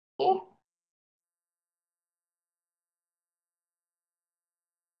A.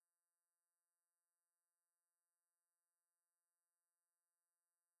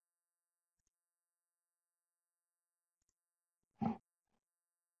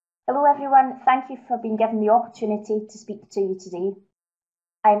 Hello everyone, thank you for being given the opportunity to speak to you today.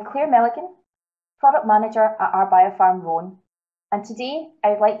 I am Claire Milligan, Product Manager at our Biopharm Rhone, and today I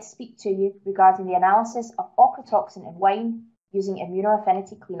would like to speak to you regarding the analysis of ochratoxin in wine using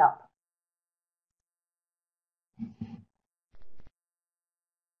immunoaffinity cleanup.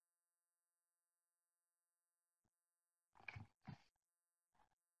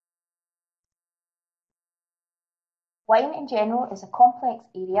 Wine in general is a complex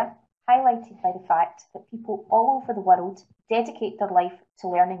area highlighted by the fact that people all over the world dedicate their life to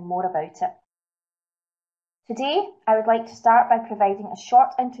learning more about it. Today, I would like to start by providing a short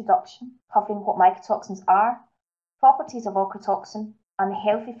introduction covering what mycotoxins are, properties of ochratoxin, and the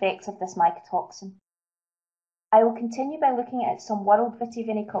health effects of this mycotoxin. I will continue by looking at some world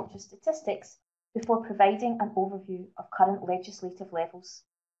viticulture statistics before providing an overview of current legislative levels.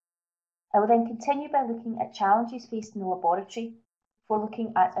 I will then continue by looking at challenges faced in the laboratory before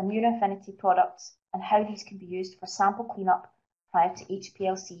looking at immunoaffinity products and how these can be used for sample cleanup prior to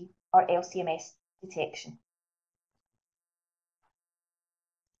HPLC or LCMS detection.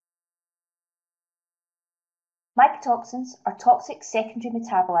 Mycotoxins are toxic secondary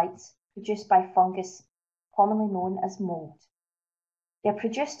metabolites produced by fungus, commonly known as mold. They are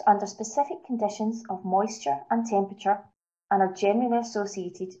produced under specific conditions of moisture and temperature and are generally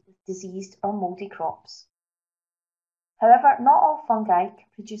associated with diseased or mouldy crops. However, not all fungi can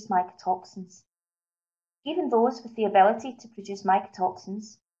produce mycotoxins. Even those with the ability to produce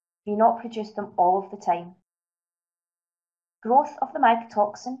mycotoxins may not produce them all of the time. Growth of the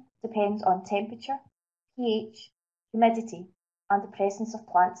mycotoxin depends on temperature, pH, humidity, and the presence of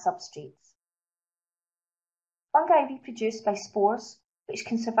plant substrates. Fungi reproduce by spores, which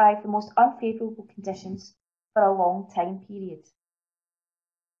can survive the most unfavourable conditions for a long time period.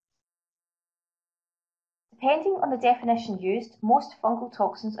 Depending on the definition used, most fungal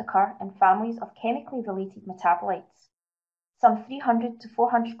toxins occur in families of chemically related metabolites. Some 300 to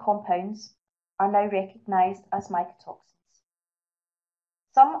 400 compounds are now recognised as mycotoxins.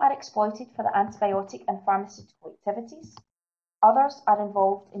 Some are exploited for the antibiotic and pharmaceutical activities. Others are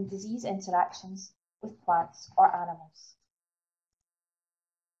involved in disease interactions with plants or animals.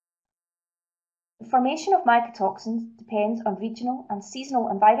 The formation of mycotoxins depends on regional and seasonal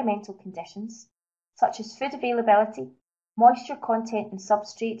environmental conditions, such as food availability, moisture content in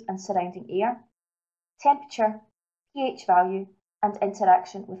substrate and surrounding air, temperature, pH value, and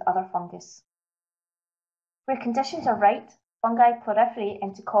interaction with other fungus. Where conditions are right, fungi proliferate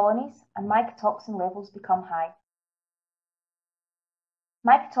into colonies and mycotoxin levels become high.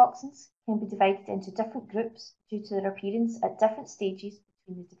 Mycotoxins can be divided into different groups due to their appearance at different stages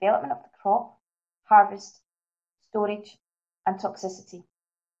between the development of the crop, harvest, storage, and toxicity.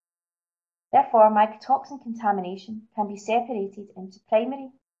 Therefore, mycotoxin contamination can be separated into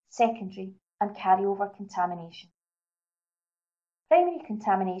primary, secondary, and carryover contamination. Primary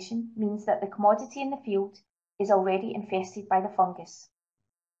contamination means that the commodity in the field is already infested by the fungus.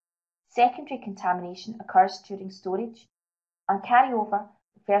 Secondary contamination occurs during storage, and carryover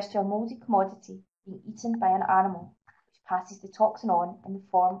refers to a mouldy commodity being eaten by an animal, which passes the toxin on in the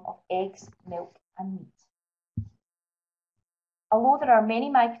form of eggs, milk, and meat. Although there are many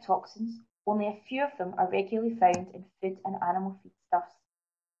mycotoxins, only a few of them are regularly found in food and animal feedstuffs.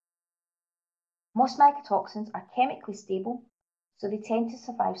 Most mycotoxins are chemically stable, so they tend to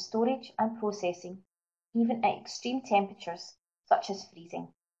survive storage and processing, even at extreme temperatures such as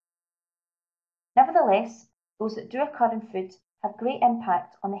freezing. Nevertheless, those that do occur in food have great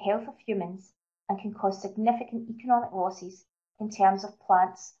impact on the health of humans and can cause significant economic losses in terms of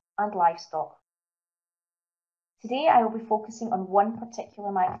plants and livestock. Today I will be focusing on one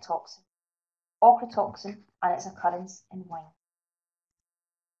particular mycotoxin, ochratoxin, and its occurrence in wine.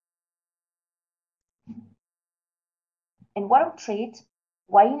 In world trade,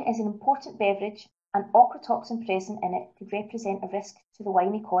 wine is an important beverage and ochratoxin present in it could represent a risk to the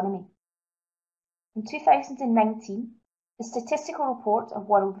wine economy. In 2019, the statistical report of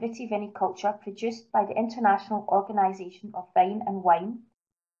world viticulture produced by the International Organization of Vine and Wine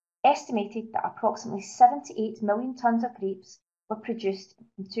estimated that approximately 78 million tonnes of grapes were produced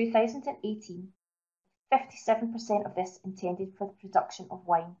in 2018, 57% of this intended for the production of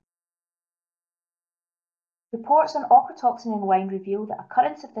wine. Reports on ochratoxin in wine reveal that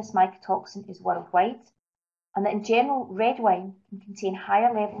occurrence of this mycotoxin is worldwide, and that in general red wine can contain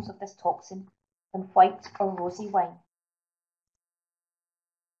higher levels of this toxin than white or rosy wine.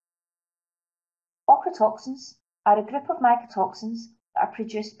 Ochratoxins are a group of mycotoxins that are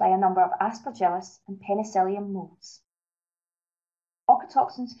produced by a number of Aspergillus and Penicillium molds.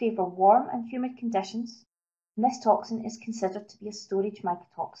 Ochratoxins favour warm and humid conditions, and this toxin is considered to be a storage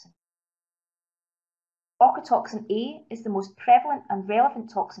mycotoxin. Ochratoxin A is the most prevalent and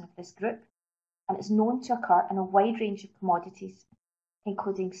relevant toxin of this group, and is known to occur in a wide range of commodities,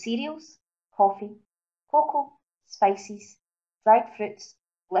 including cereals, coffee, cocoa, spices, dried fruits,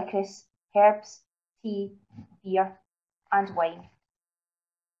 licorice, herbs, tea, beer, and wine.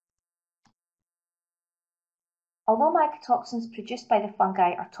 Although mycotoxins produced by the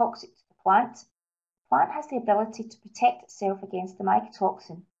fungi are toxic to the plant has the ability to protect itself against the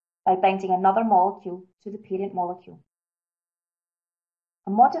mycotoxin by binding another molecule to the parent molecule. A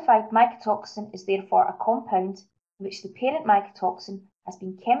modified mycotoxin is therefore a compound in which the parent mycotoxin has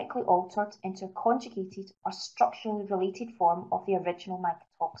been chemically altered into a conjugated or structurally related form of the original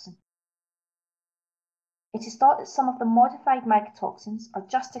mycotoxin. It is thought that some of the modified mycotoxins are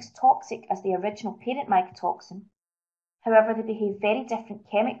just as toxic as the original parent mycotoxin. However, they behave very different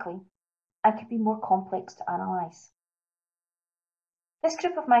chemically and can be more complex to analyse. This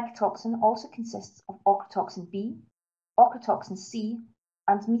group of mycotoxin also consists of Ochratoxin B, Ochratoxin C,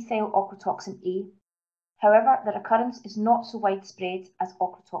 and methyl Ochratoxin A. However, their occurrence is not so widespread as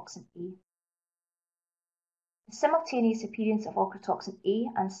Ochratoxin A. The simultaneous appearance of Ochratoxin A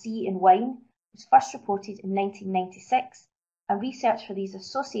and C in wine was first reported in 1996, and research for these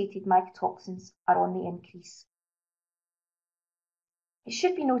associated mycotoxins are on the increase. It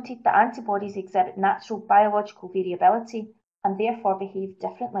should be noted that antibodies exhibit natural biological variability and therefore behave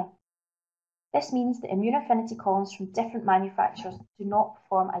differently. This means that immune affinity columns from different manufacturers do not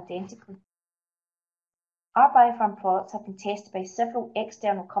perform identically. Our Biopharm products have been tested by several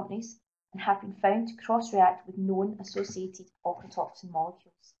external companies and have been found to cross-react with known associated ochratoxin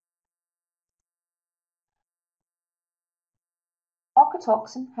molecules.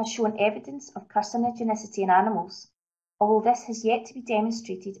 Ochratoxin has shown evidence of carcinogenicity in animals, although this has yet to be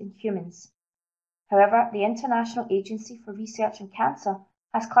demonstrated in humans. However, the International Agency for Research on Cancer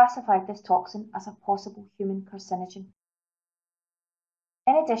has classified this toxin as a possible human carcinogen.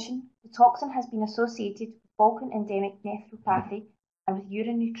 In addition, the toxin has been associated with Balkan endemic nephropathy and with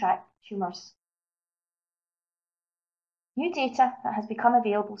urinary tract tumours. New data that has become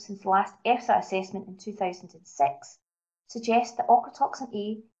available since the last EFSA assessment in 2006 suggests that Ochratoxin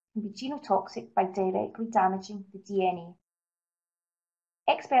A can be genotoxic by directly damaging the DNA.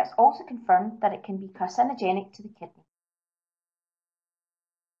 Experts also confirmed that it can be carcinogenic to the kidney.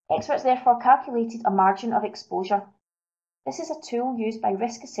 Experts therefore calculated a margin of exposure. This is a tool used by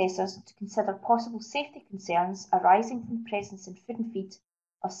risk assessors to consider possible safety concerns arising from the presence in food and feed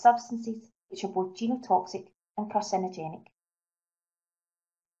of substances which are both genotoxic and carcinogenic.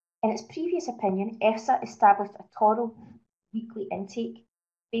 In its previous opinion, EFSA established a total weekly intake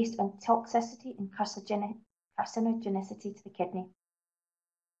based on toxicity and carcinogenicity to the kidney.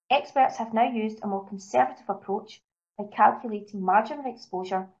 Experts have now used a more conservative approach by calculating margin of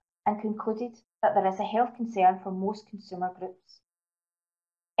exposure and concluded that there is a health concern for most consumer groups.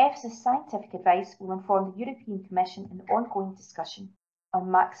 EFSA's scientific advice will inform the European Commission in the ongoing discussion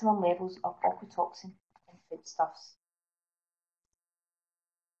on maximum levels of ochratoxin in foodstuffs.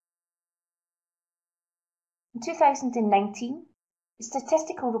 In 2019, the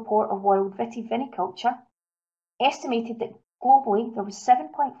statistical report of World Viticulture estimated that globally there was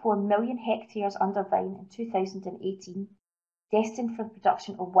 7.4 million hectares under vine in 2018, destined for the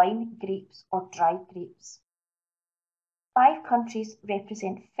production of wine, grapes, or dried grapes. 5 countries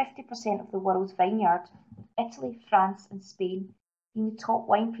represent 50% of the world's vineyard, with Italy, France, and Spain being the top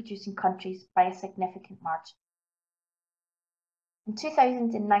wine-producing countries by a significant margin. In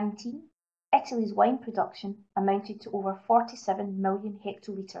 2019, Italy's wine production amounted to over 47 million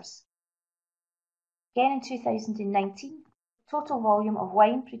hectolitres. Again in 2019, the total volume of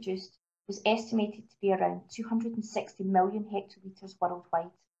wine produced was estimated to be around 260 million hectolitres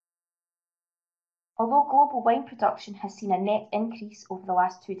worldwide. Although global wine production has seen a net increase over the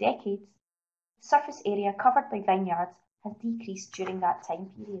last 2 decades, the surface area covered by vineyards has decreased during that time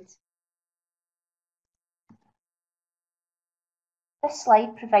period. This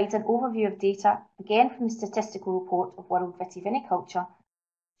slide provides an overview of data, again from the statistical report of World Viticulture,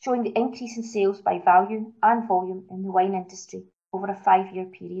 showing the increase in sales by value and volume in the wine industry over a 5-year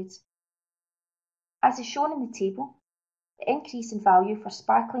period. As is shown in the table, the increase in value for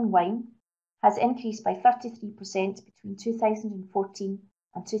sparkling wine has increased by 33% between 2014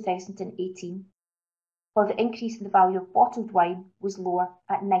 and 2018, while the increase in the value of bottled wine was lower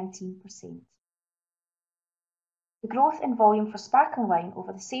at 19%. The growth in volume for sparkling wine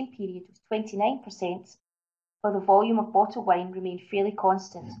over the same period was 29%, while the volume of bottled wine remained fairly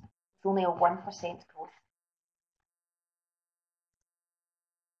constant, with only a 1% growth.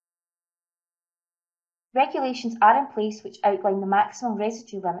 Regulations are in place which outline the maximum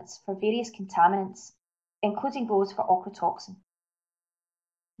residue limits for various contaminants, including those for ochratoxin.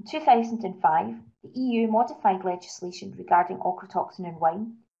 In 2005, the EU modified legislation regarding ochratoxin in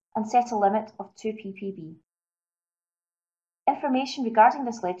wine and set a limit of 2 ppb. Information regarding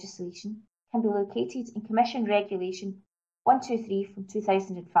this legislation can be located in Commission Regulation 123 from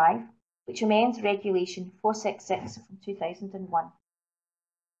 2005, which amends Regulation 466 from 2001.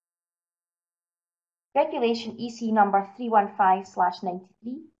 Regulation EC number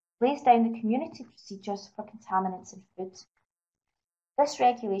 315/93 lays down the community procedures for contaminants in food. This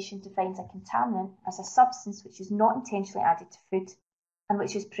regulation defines a contaminant as a substance which is not intentionally added to food and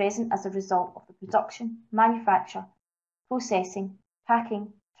which is present as a result of the production, manufacture, processing,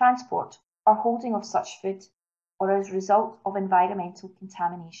 packing, transport, or holding of such food, or as a result of environmental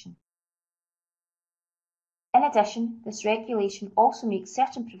contamination. In addition, this regulation also makes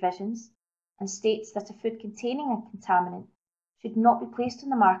certain provisions and states that a food containing a contaminant should not be placed on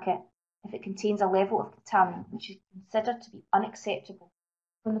the market if it contains a level of contaminant which is considered to be unacceptable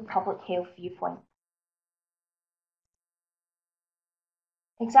from the public health viewpoint.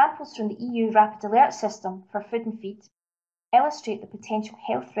 Examples from the EU Rapid Alert System for food and feed illustrate the potential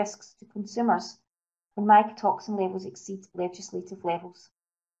health risks to consumers when mycotoxin levels exceed legislative levels.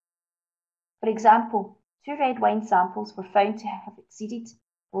 For example, 2 red wine samples were found to have exceeded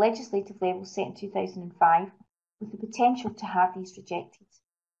the legislative levels set in 2005, with the potential to have these rejected.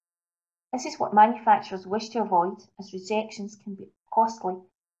 This is what manufacturers wish to avoid, as rejections can be costly,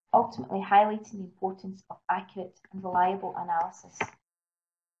 ultimately highlighting the importance of accurate and reliable analysis.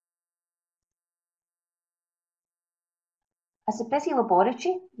 As a busy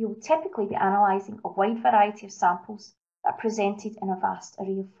laboratory, you will typically be analysing a wide variety of samples that are presented in a vast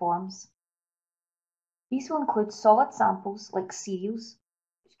array of forms. These will include solid samples like cereals,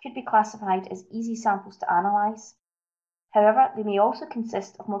 which could be classified as easy samples to analyse. However, they may also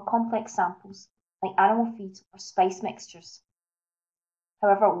consist of more complex samples like animal feed or spice mixtures.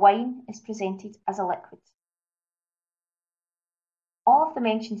 However, wine is presented as a liquid. All of the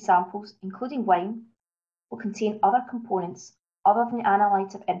mentioned samples, including wine, will contain other components other than the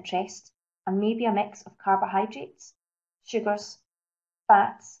analyte of interest and may be a mix of carbohydrates, sugars,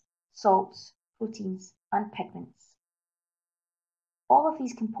 fats, salts, proteins, and pigments. All of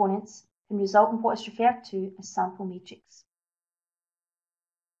these components can result in what is referred to as sample matrix.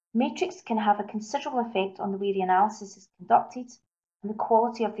 Matrix can have a considerable effect on the way the analysis is conducted and the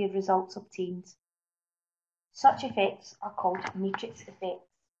quality of the results obtained. Such effects are called matrix effects.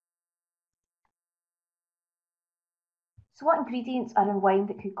 So what ingredients are in wine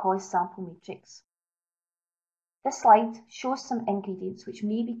that could cause sample matrix? This slide shows some ingredients which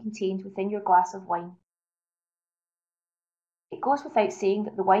may be contained within your glass of wine. It goes without saying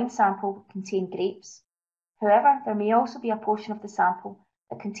that the wine sample will contain grapes. However, there may also be a portion of the sample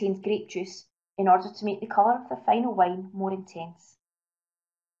that contains grape juice in order to make the colour of the final wine more intense.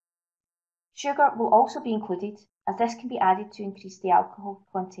 Sugar will also be included, as this can be added to increase the alcohol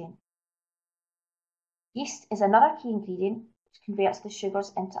content. Yeast is another key ingredient which converts the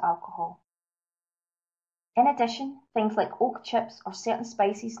sugars into alcohol. In addition, things like oak chips or certain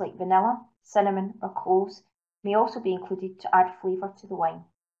spices like vanilla, cinnamon or cloves may also be included to add flavour to the wine.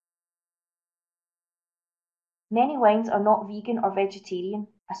 Many wines are not vegan or vegetarian,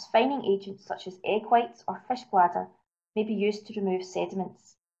 as fining agents such as egg whites or fish bladder may be used to remove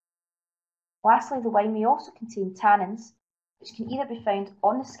sediments. Lastly, the wine may also contain tannins, which can either be found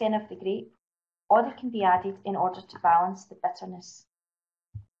on the skin of the grape or they can be added in order to balance the bitterness.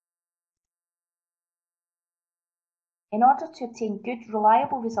 In order to obtain good,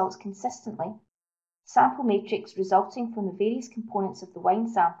 reliable results consistently, sample matrix resulting from the various components of the wine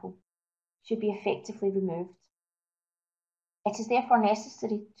sample should be effectively removed. It is therefore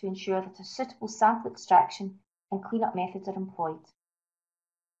necessary to ensure that a suitable sample extraction and cleanup methods are employed.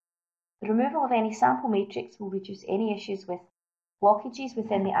 The removal of any sample matrix will reduce any issues with blockages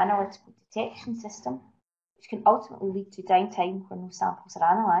within the analytical detection system, which can ultimately lead to downtime when no samples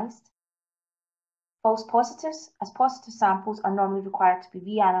are analysed. False positives, as positive samples are normally required to be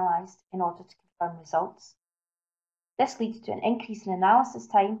reanalysed in order to confirm results. This leads to an increase in analysis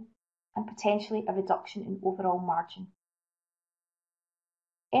time and potentially a reduction in overall margin.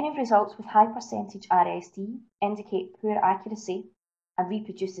 Any results with high percentage RSD indicate poor accuracy and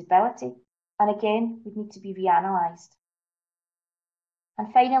reproducibility, and again would need to be reanalysed.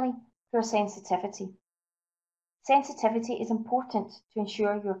 And finally, poor sensitivity. Sensitivity is important to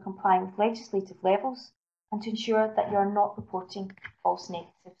ensure you are complying with legislative levels and to ensure that you are not reporting false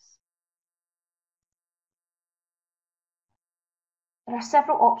negatives. There are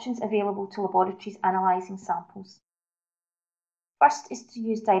several options available to laboratories analysing samples. First is to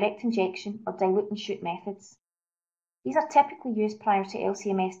use direct injection or dilute and shoot methods. These are typically used prior to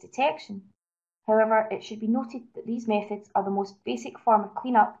LC-MS detection. However, it should be noted that these methods are the most basic form of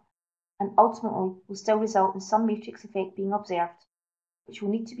cleanup and ultimately will still result in some matrix effect being observed, which will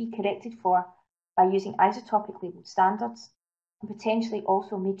need to be corrected for by using isotopic labelled standards and potentially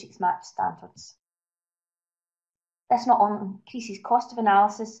also matrix match standards. This not only increases cost of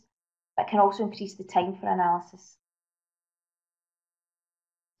analysis, but can also increase the time for analysis.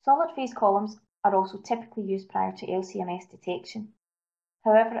 Solid phase columns are also typically used prior to LC-MS detection.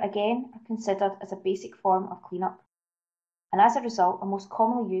 However, again, are considered as a basic form of cleanup, and as a result are most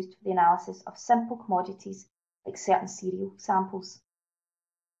commonly used for the analysis of simple commodities like certain cereal samples.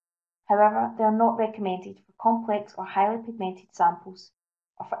 However, they are not recommended for complex or highly pigmented samples,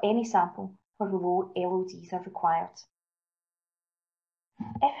 or for any sample where low LODs are required.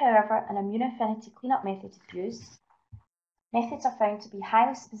 If, however, an immunoaffinity cleanup method is used, methods are found to be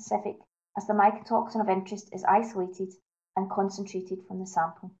highly specific as the mycotoxin of interest is isolated and concentrated from the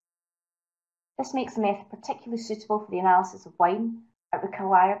sample. This makes the method particularly suitable for the analysis of wine at the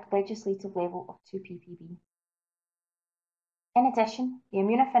required legislative level of 2 ppb. In addition, the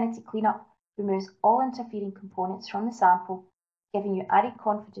immunoaffinity cleanup removes all interfering components from the sample, giving you added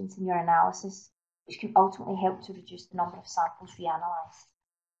confidence in your analysis, which can ultimately help to reduce the number of samples reanalysed.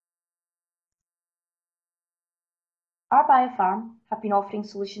 Our Biopharm have been offering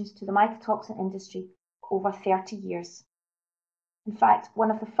solutions to the mycotoxin industry for over 30 years. In fact,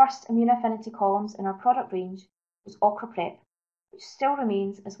 one of the first immunoaffinity columns in our product range was Ochratoxin, which still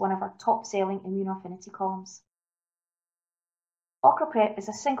remains as one of our top-selling immunoaffinity columns. Ochratoxin is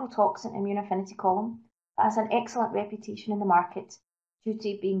a single toxin immunoaffinity column that has an excellent reputation in the market due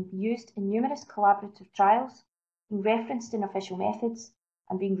to being used in numerous collaborative trials, being referenced in official methods,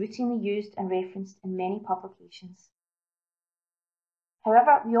 and being routinely used and referenced in many publications.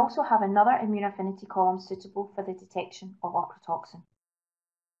 However, we also have another immunoaffinity column suitable for the detection of ochratoxin.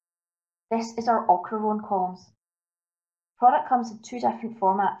 This is our Rhone columns. The product comes in two different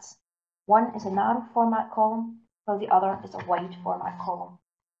formats. One is a narrow format column, while the other is a wide format column.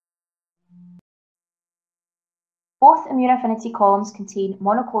 Both immunoaffinity columns contain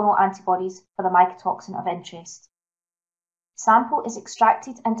monoclonal antibodies for the mycotoxin of interest. The sample is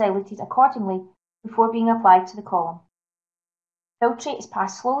extracted and diluted accordingly before being applied to the column. Filtrate is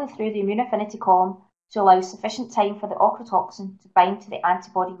passed slowly through the immunoaffinity column to allow sufficient time for the ochratoxin to bind to the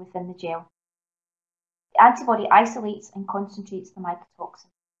antibody within the gel. The antibody isolates and concentrates the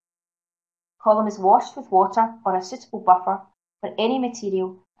mycotoxin. The column is washed with water or a suitable buffer where any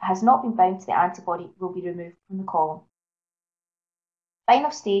material that has not been bound to the antibody will be removed from the column. The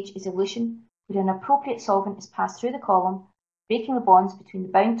final stage is elution, where an appropriate solvent is passed through the column, breaking the bonds between the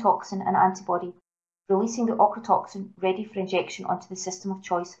bound toxin and antibody, releasing the ochratoxin ready for injection onto the system of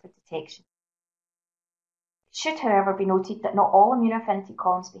choice for detection. It should, however, be noted that not all immunoaffinity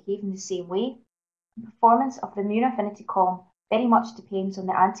columns behave in the same way. The performance of the immunoaffinity column very much depends on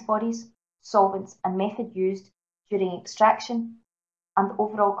the antibodies, solvents, and method used during extraction and the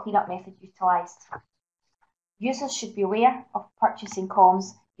overall cleanup method utilised. Users should be aware of purchasing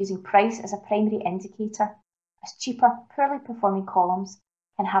columns using price as a primary indicator, as cheaper, poorly performing columns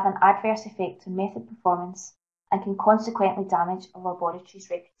can have an adverse effect on method performance and can consequently damage a laboratory's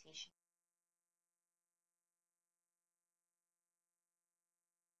reputation.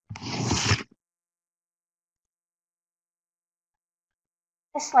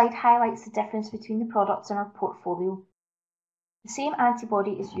 This slide highlights the difference between the products in our portfolio. The same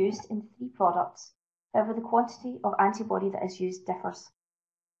antibody is used in 3 products, however the quantity of antibody that is used differs.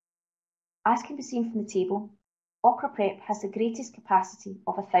 As can be seen from the table, Ochratoxin has the greatest capacity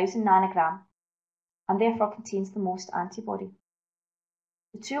of 1000 nanogram and therefore contains the most antibody.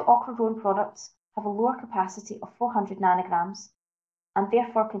 The 2 Ochratoxin products have a lower capacity of 400 nanograms and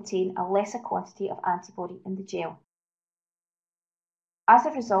therefore contain a lesser quantity of antibody in the gel. As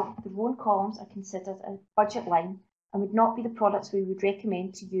a result, the Rhone columns are considered a budget line and would not be the products we would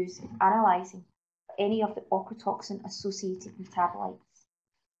recommend to use in analysing for any of the ochratoxin associated metabolites.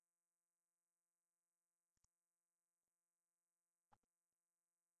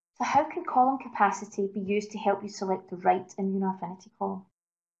 So how can column capacity be used to help you select the right immunoaffinity column?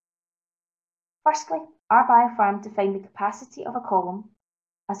 Firstly, our Biopharm defined the capacity of a column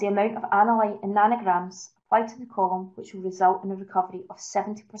as the amount of analyte in nanograms applied to the column which will result in a recovery of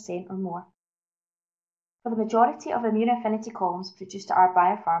 70% or more. For the majority of immunoaffinity columns produced at our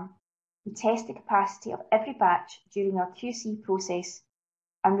Biopharm, we test the capacity of every batch during our QC process,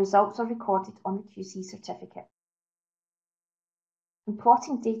 and results are recorded on the QC certificate. When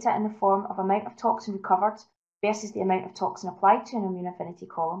plotting data in the form of amount of toxin recovered versus the amount of toxin applied to an immunoaffinity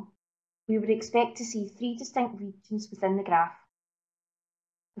column, we would expect to see three distinct regions within the graph.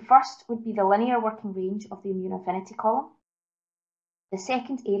 The first would be the linear working range of the immunoaffinity column. The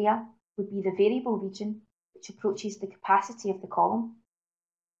second area would be the variable region, which approaches the capacity of the column.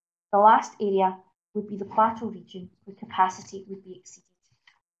 The last area would be the plateau region, where capacity would be exceeded.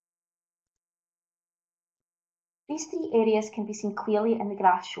 These three areas can be seen clearly in the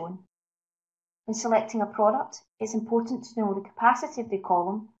graph shown. When selecting a product, it's important to know the capacity of the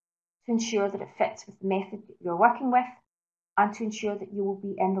column to ensure that it fits with the method that you're working with, and to ensure that you will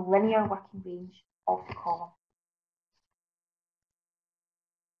be in the linear working range of the column.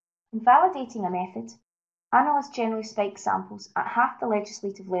 In validating a method, analysts generally spike samples at half the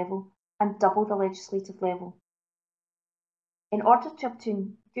legislative level and double the legislative level. In order to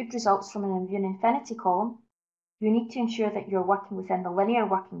obtain good results from an immunoaffinity column, you need to ensure that you're working within the linear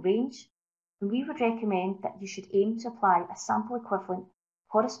working range, and we would recommend that you should aim to apply a sample equivalent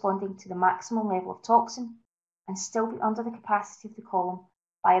corresponding to the maximum level of toxin and still be under the capacity of the column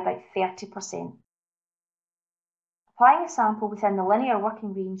by about 30%. Applying a sample within the linear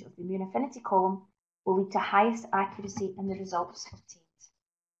working range of the immunoaffinity column will lead to highest accuracy in the results obtained.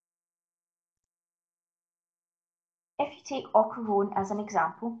 If you take Rhone as an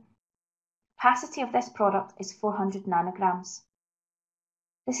example, the capacity of this product is 400 nanograms.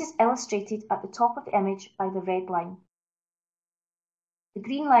 This is illustrated at the top of the image by the red line. The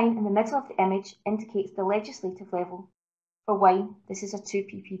green line in the middle of the image indicates the legislative level. For wine, this is a 2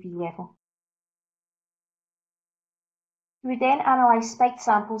 ppb level. We would then analyse spiked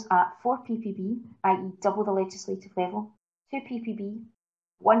samples at 4 ppb, i.e. double the legislative level, 2 ppb,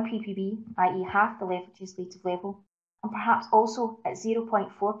 1 ppb, i.e. half the legislative level, and perhaps also at 0.4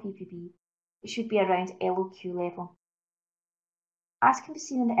 ppb, which should be around LOQ level. As can be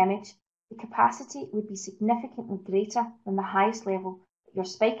seen in the image, the capacity would be significantly greater than the highest level that you're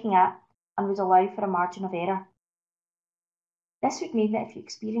spiking at and would allow for a margin of error. This would mean that if you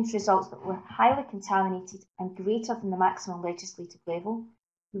experience results that were highly contaminated and greater than the maximum legislative level,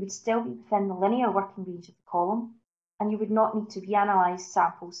 you would still be within the linear working range of the column, and you would not need to reanalyse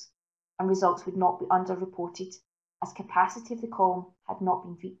samples, and results would not be underreported, as capacity of the column had not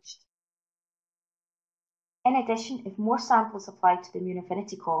been reached. In addition, if more samples applied to the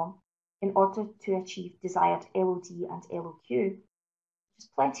immunoaffinity column in order to achieve desired LOD and LOQ, there's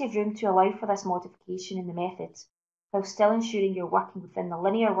plenty of room to allow for this modification in the method, while still ensuring you're working within the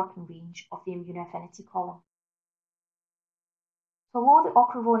linear working range of the immunoaffinity column. So although the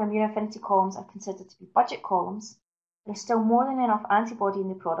Ochratoxin immunoaffinity columns are considered to be budget columns, there is still more than enough antibody in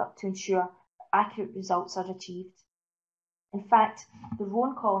the product to ensure that accurate results are achieved. In fact, the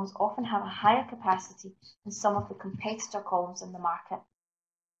Rhone columns often have a higher capacity than some of the competitor columns in the market.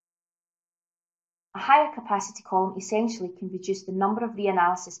 A higher capacity column essentially can reduce the number of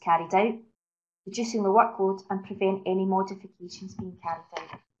reanalyses carried out, reducing the workload and prevent any modifications being carried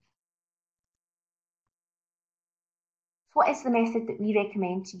out. So what is the method that we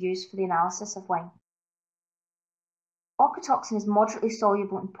recommend to use for the analysis of wine? Ochratoxin is moderately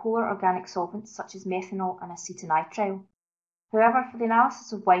soluble in polar organic solvents such as methanol and acetonitrile. However, for the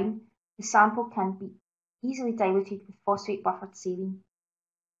analysis of wine, the sample can be easily diluted with phosphate buffered saline.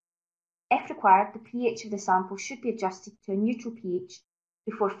 If required, the pH of the sample should be adjusted to a neutral pH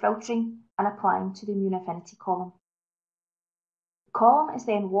before filtering and applying to the immunoaffinity column. The column is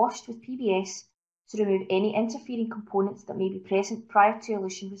then washed with PBS to remove any interfering components that may be present prior to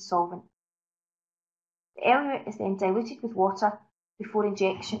elution with solvent. The eluate is then diluted with water before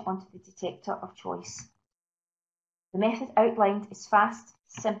injection onto the detector of choice. The method outlined is fast,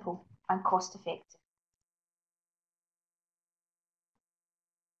 simple, and cost-effective.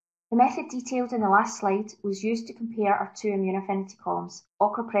 The method detailed in the last slide was used to compare our two immunoaffinity columns,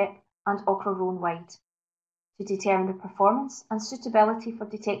 Ochrapret and Ochrarone wide, to determine the performance and suitability for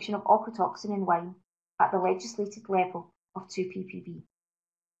detection of ochratoxin in wine at the legislated level of 2 ppb.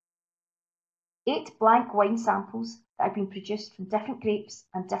 8 blank wine samples that had been produced from different grapes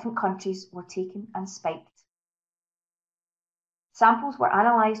and different countries were taken and spiked. Samples were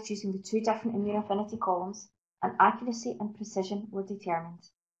analysed using the two different immunoaffinity columns, and accuracy and precision were determined.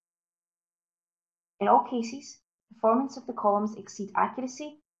 In all cases, performance of the columns exceed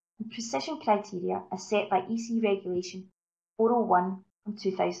accuracy and precision criteria as set by EC Regulation 401 from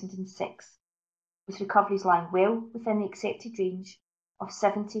 2006, with recoveries lying well within the accepted range of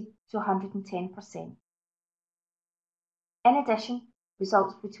 70 to 110%. In addition,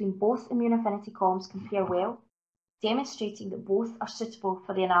 results between both immunoaffinity columns compare well, demonstrating that both are suitable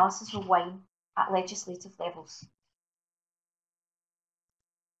for the analysis of wine at legislative levels.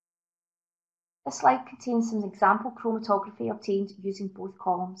 This slide contains some example chromatography obtained using both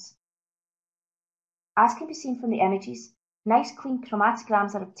columns. As can be seen from the images, nice clean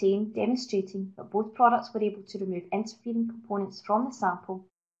chromatograms are obtained demonstrating that both products were able to remove interfering components from the sample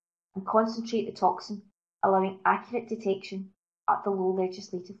and concentrate the toxin, allowing accurate detection at the low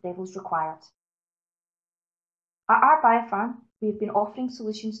legislative levels required. At our Biopharm, we have been offering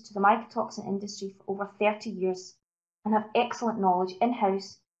solutions to the mycotoxin industry for over 30 years and have excellent knowledge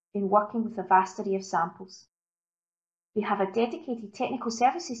in-house in working with a vast array of samples. We have a dedicated technical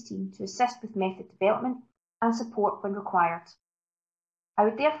services team to assist with method development and support when required. I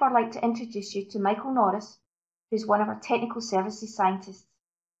would therefore like to introduce you to Michael Norris, who is one of our technical services scientists.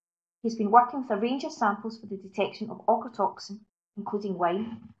 He's been working with a range of samples for the detection of ochratoxin, including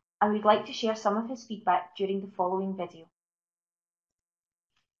wine, and we'd like to share some of his feedback during the following video.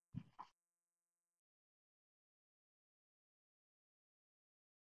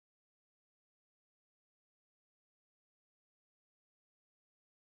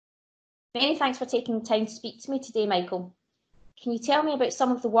 Many thanks for taking the time to speak to me today, Michael. Can you tell me about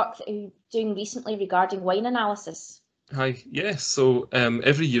some of the work that you're doing recently regarding wine analysis? Hi, yes. So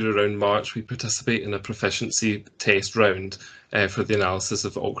every year around March, we participate in a proficiency test round for the analysis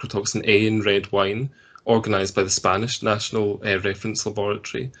of Ochratoxin A in red wine, organised by the Spanish National Reference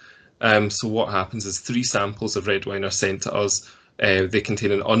Laboratory. So what happens is 3 samples of red wine are sent to us. They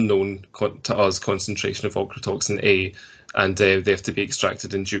contain an unknown to us concentration of Ochratoxin A, and they have to be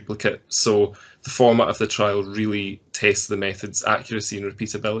extracted in duplicate. So the format of the trial really tests the method's accuracy and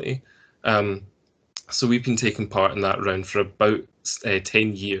repeatability. So we've been taking part in that round for about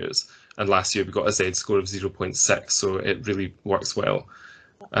 10 years, and last year we got a Z-score of 0.6, so it really works well.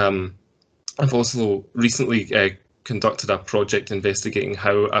 I've also recently conducted a project investigating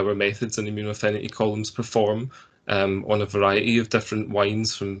how our methods and immunoaffinity columns perform on a variety of different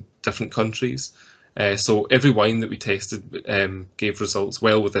wines from different countries. So every wine that we tested gave results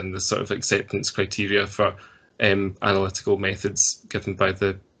well within the sort of acceptance criteria for analytical methods given by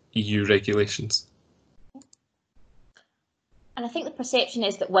the EU regulations. And I think the perception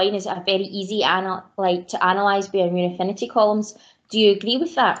is that wine is a very easy to analyse by immunoaffinity columns. Do you agree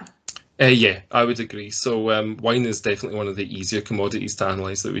with that? Yeah, I would agree. So wine is definitely one of the easier commodities to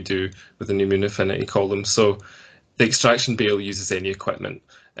analyse that we do with an immunoaffinity column. So the extraction bale uses any equipment,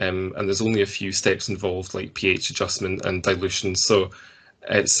 and there's only a few steps involved, like pH adjustment and dilution. So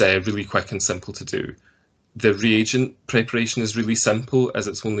it's really quick and simple to do. The reagent preparation is really simple, as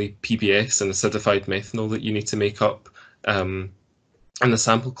it's only PBS and acidified methanol that you need to make up. And the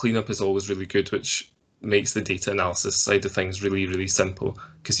sample cleanup is always really good, which makes the data analysis side of things really, really simple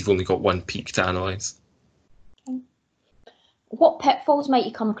because you've only got one peak to analyse. What pitfalls might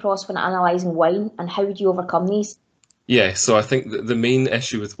you come across when analysing wine, and how would you overcome these? Yeah, so I think the main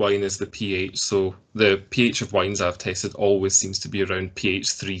issue with wine is the pH. So the pH of wines I've tested always seems to be around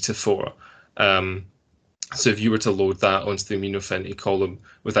pH 3 to 4. So if you were to load that onto the immunoaffinity column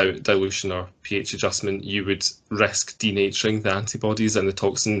without dilution or pH adjustment, you would risk denaturing the antibodies and the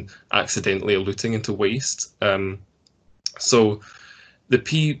toxin accidentally eluting into waste. So the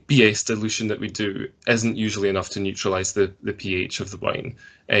PBS dilution that we do isn't usually enough to neutralise the pH of the wine.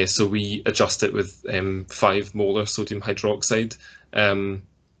 So we adjust it with 5 molar sodium hydroxide,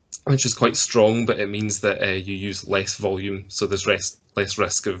 which is quite strong, but it means that you use less volume, so there's less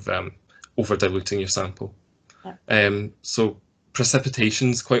risk of over diluting your sample. Yeah. So precipitation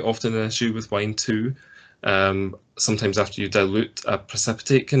is quite often an issue with wine too. Sometimes after you dilute, a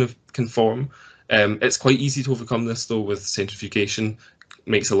precipitate can form. It's quite easy to overcome this though with centrifugation.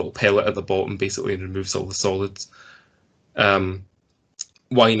 Makes a little pellet at the bottom basically and removes all the solids.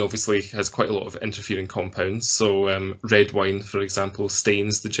 Wine obviously has quite a lot of interfering compounds. So red wine, for example,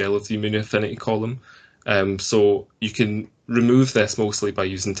 stains the gel of the immunoaffinity column. So you can remove this mostly by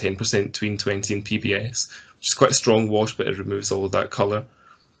using 10% tween 20 and PBS, which is quite a strong wash, but it removes all of that colour.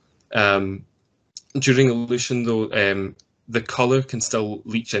 During elution though, the colour can still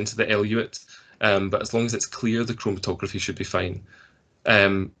leach into the eluate, but as long as it's clear, the chromatography should be fine.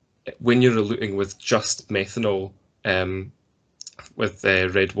 When you're eluting with just methanol with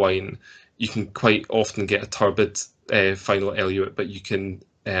red wine, you can quite often get a turbid final eluate, but you can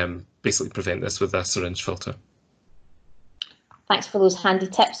basically prevent this with a syringe filter. Thanks for those handy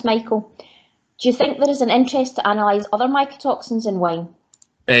tips, Michael. Do you think there is an interest to analyse other mycotoxins in wine?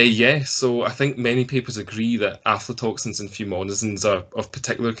 Yeah, so I think many papers agree that aflatoxins and fumonisins are of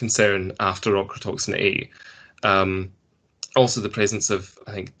particular concern after Ochratoxin A. Also, the presence of,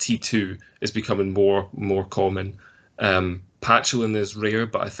 I think, T2 is becoming more common. Patulin is rare,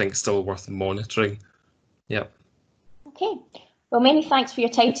 but I think still worth monitoring. Yeah. Okay. Well, many thanks for your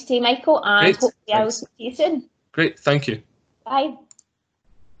time today, Michael, and Great, hopefully I will thanks. see you soon. Great, thank you. Bye.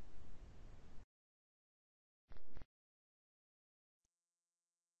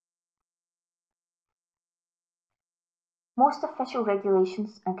 Most official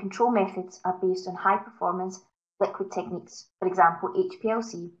regulations and control methods are based on high-performance liquid techniques, for example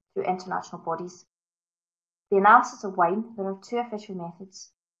HPLC, through international bodies. The analysis of wine, there are two official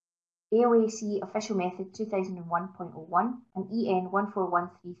methods, AOAC Official Method 2001.01 and EN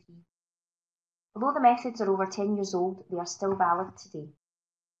 14133. Although the methods are over 10 years old, they are still valid today.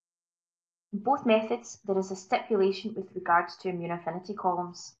 In both methods, there is a stipulation with regards to immunoaffinity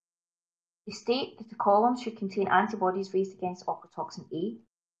columns. They state that the columns should contain antibodies raised against Ochratoxin A,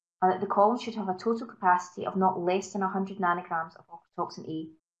 and that the columns should have a total capacity of not less than 100 nanograms of Ochratoxin A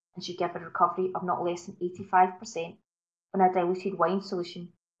and should give a recovery of not less than 85% when a diluted wine solution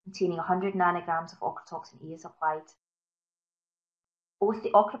containing 100 nanograms of Ochratoxin A is applied. Both the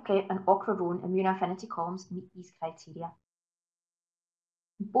Ochrapret and Rhone immunoaffinity columns meet these criteria.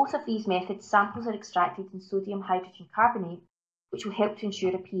 In both of these methods, samples are extracted in sodium hydrogen carbonate, which will help to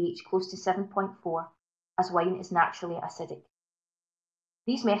ensure a pH close to 7.4, as wine is naturally acidic.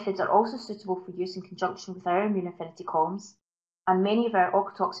 These methods are also suitable for use in conjunction with our immunoaffinity columns, and many of our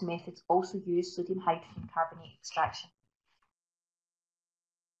ochratoxin methods also use sodium hydrogen carbonate extraction.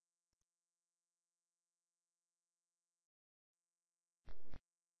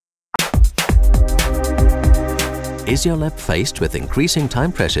 Is your lab faced with increasing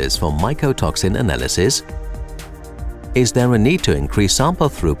time pressures for mycotoxin analysis? Is there a need to increase sample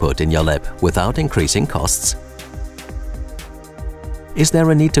throughput in your lab without increasing costs? Is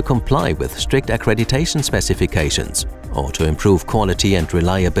there a need to comply with strict accreditation specifications or to improve quality and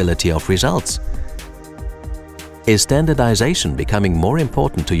reliability of results? Is standardization becoming more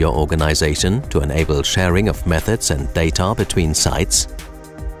important to your organization to enable sharing of methods and data between sites?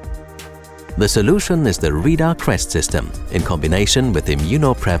 The solution is the ReaderCrest system in combination with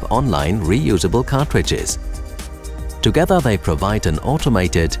ImmunoPrep Online reusable cartridges. Together they provide an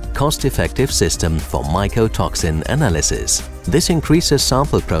automated, cost-effective system for mycotoxin analysis. This increases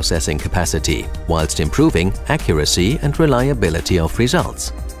sample processing capacity whilst improving accuracy and reliability of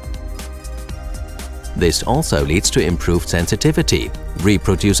results. This also leads to improved sensitivity,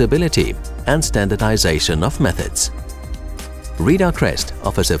 reproducibility and standardization of methods. ReaderCrest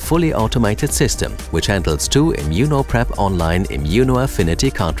offers a fully automated system which handles two ImmunoPrep Online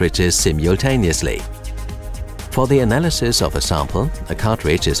immunoaffinity cartridges simultaneously. For the analysis of a sample, a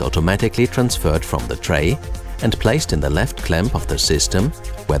cartridge is automatically transferred from the tray and placed in the left clamp of the system,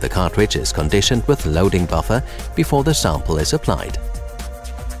 where the cartridge is conditioned with loading buffer before the sample is applied.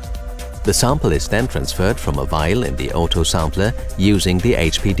 The sample is then transferred from a vial in the autosampler using the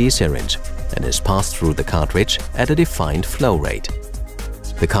HPD syringe and is passed through the cartridge at a defined flow rate.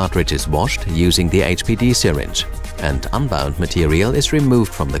 The cartridge is washed using the HPD syringe, and unbound material is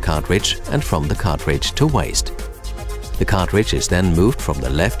removed from the cartridge and from the cartridge to waste. The cartridge is then moved from the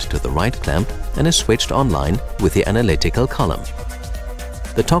left to the right clamp and is switched online with the analytical column.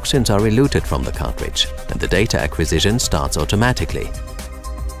 The toxins are eluted from the cartridge and the data acquisition starts automatically.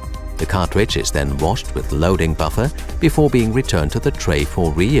 The cartridge is then washed with loading buffer before being returned to the tray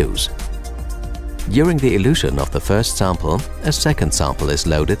for reuse. During the elution of the first sample, a second sample is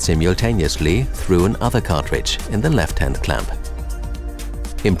loaded simultaneously through another cartridge in the left-hand clamp.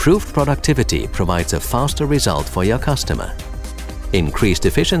 Improved productivity provides a faster result for your customer. Increased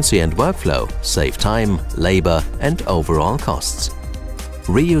efficiency and workflow save time, labor and overall costs.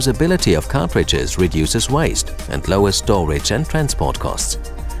 Reusability of cartridges reduces waste and lowers storage and transport costs.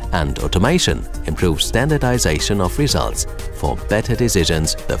 And automation improves standardization of results for better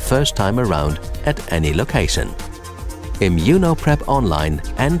decisions the first time around at any location. ImmunoPrep Online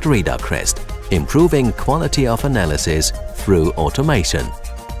and ReaderCrest, improving quality of analysis through automation.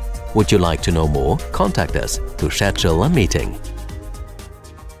 Would you like to know more? Contact us to schedule a meeting.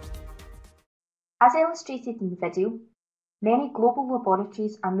 As illustrated in the video, many global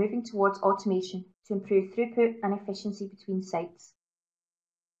laboratories are moving towards automation to improve throughput and efficiency between sites.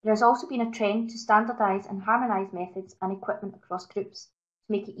 There has also been a trend to standardise and harmonise methods and equipment across groups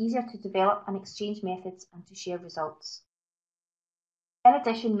to make it easier to develop and exchange methods and to share results. In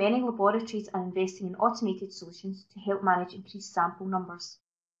addition, many laboratories are investing in automated solutions to help manage increased sample numbers.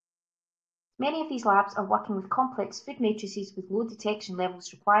 Many of these labs are working with complex food matrices with low detection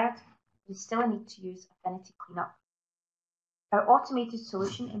levels required, there is still a need to use affinity cleanup. Our automated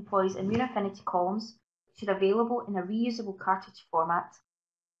solution employs immunoaffinity columns which are available in a reusable cartridge format,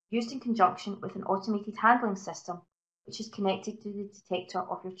 used in conjunction with an automated handling system which is connected to the detector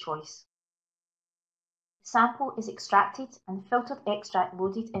of your choice. The sample is extracted and the filtered extract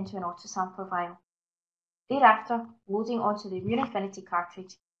loaded into an autosampler vial. Thereafter, loading onto the Immunofinity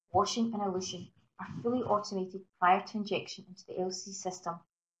cartridge, washing and elution are fully automated prior to injection into the LC system,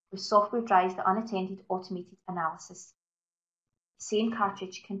 where software drives the unattended automated analysis. The same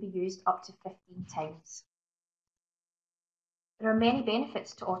cartridge can be used up to 15 times. There are many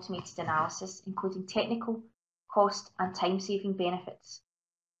benefits to automated analysis, including technical, cost and time-saving benefits.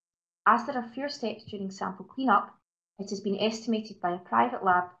 As there are fewer steps during sample cleanup, it has been estimated by a private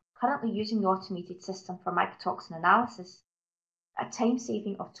lab currently using the automated system for mycotoxin analysis that a time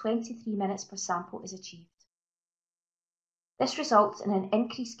saving of 23 minutes per sample is achieved. This results in an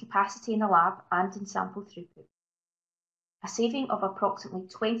increased capacity in the lab and in sample throughput. A saving of approximately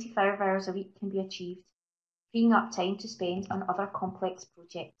 25 hours a week can be achieved, freeing up time to spend on other complex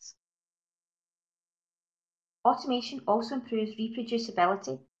projects. Automation also improves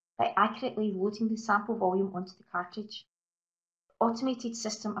reproducibility by accurately loading the sample volume onto the cartridge. The automated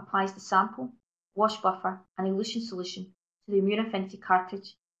system applies the sample, wash buffer and elution solution to the Immunofinity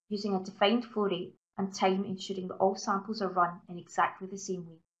cartridge using a defined flow rate and time, ensuring that all samples are run in exactly the same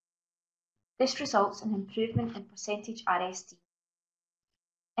way. This results in improvement in percentage RSD.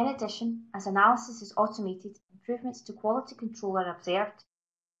 In addition, as analysis is automated, improvements to quality control are observed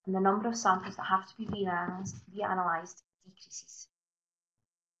and the number of samples that have to be reanalyzed decreases.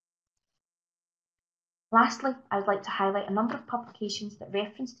 Lastly, I would like to highlight a number of publications that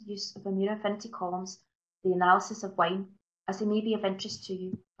reference the use of Immunofinity columns for the analysis of wine, as they may be of interest to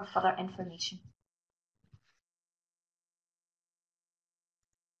you for further information.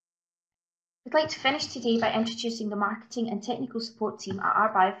 I'd like to finish today by introducing the marketing and technical support team at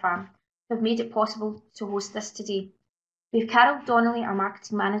our Biopharm who have made it possible to host this today. We have Carol Donnelly, our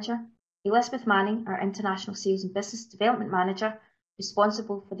marketing manager, Elizabeth Manning, our international sales and business development manager,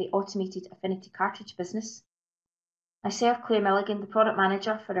 responsible for the automated Affinity cartridge business, myself, Claire Milligan, the product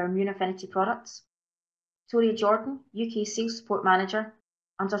manager for our Immunofinity products, Victoria Jordan, UK sales support manager,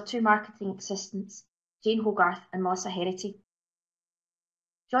 and our two marketing assistants, Jane Hogarth and Melissa Herity.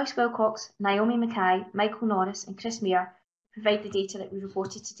 Joyce Wilcox, Naomi Mackay, Michael Norris and Chris Mayer provide the data that we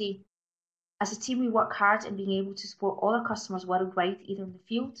reported today. As a team, we work hard in being able to support all our customers worldwide, either in the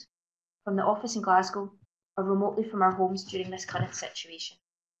field, from the office in Glasgow, or remotely from our homes during this current situation.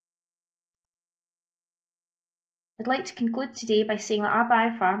 I'd like to conclude today by saying that our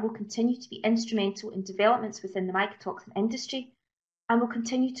Biopharm will continue to be instrumental in developments within the mycotoxin industry and will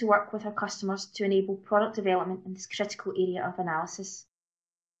continue to work with our customers to enable product development in this critical area of analysis.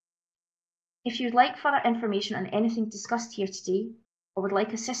 If you would like further information on anything discussed here today, or would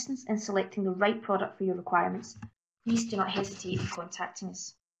like assistance in selecting the right product for your requirements, please do not hesitate in contacting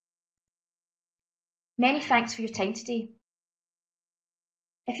us. Many thanks for your time today.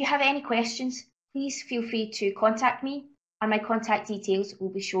 If you have any questions, please feel free to contact me, and my contact details will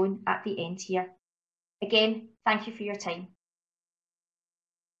be shown at the end here. Again, thank you for your time.